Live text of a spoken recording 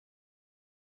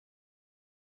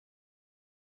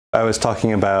I was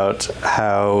talking about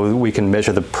how we can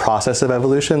measure the process of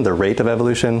evolution, the rate of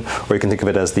evolution, or you can think of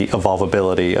it as the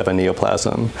evolvability of a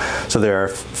neoplasm. So there are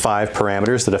 5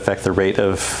 parameters that affect the rate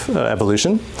of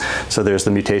evolution. So there's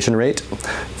the mutation rate,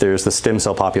 there's the stem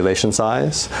cell population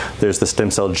size, there's the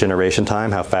stem cell generation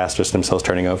time, how fast are stem cells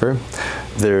turning over,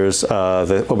 there's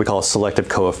what we call a selective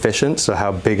coefficient, so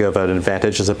how big of an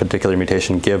advantage does a particular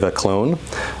mutation give a clone.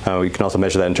 We can also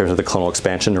measure that in terms of the clonal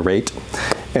expansion rate.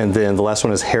 And then the last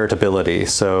one is heritability.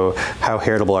 So how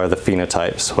heritable are the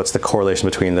phenotypes? What's the correlation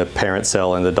between the parent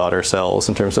cell and the daughter cells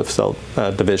in terms of cell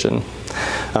division?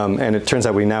 And it turns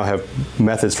out we now have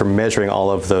methods for measuring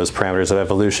all of those parameters of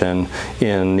evolution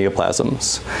in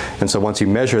neoplasms. And so once you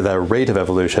measure the rate of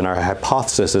evolution, our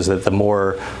hypothesis is that the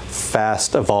more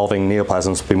fast evolving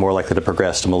neoplasms will be more likely to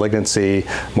progress to malignancy,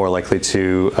 more likely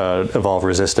to evolve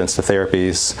resistance to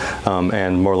therapies,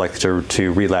 and more likely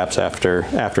to relapse after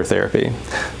therapy.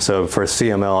 So for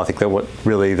CML, I think that what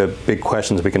really the big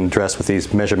questions we can address with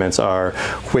these measurements are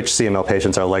which CML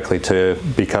patients are likely to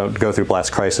go through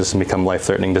blast crisis and become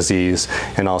life-threatening disease,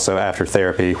 and also after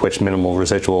therapy, which minimal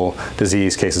residual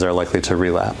disease cases are likely to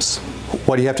relapse.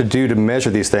 What do you have to do to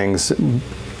measure these things?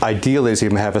 Ideally, is you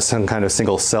can have some kind of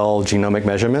single cell genomic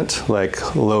measurement,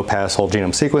 like low-pass whole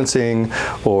genome sequencing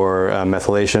or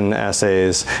methylation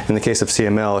assays. In the case of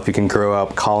CML, if you can grow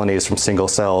up colonies from single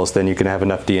cells, then you can have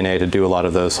enough DNA to do a lot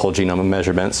of those whole genome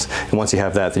measurements. And once you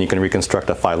have that, then you can reconstruct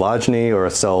a phylogeny or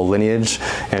a cell lineage,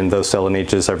 and those cell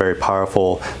lineages are very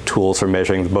powerful tools for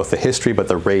measuring both the history but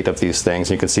the rate of these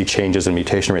things. You can see changes in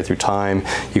mutation rate through time.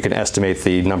 You can estimate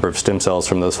the number of stem cells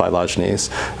from those phylogenies.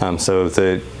 So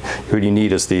what you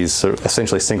need is these sort of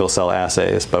essentially single cell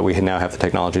assays, but we now have the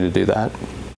technology to do that.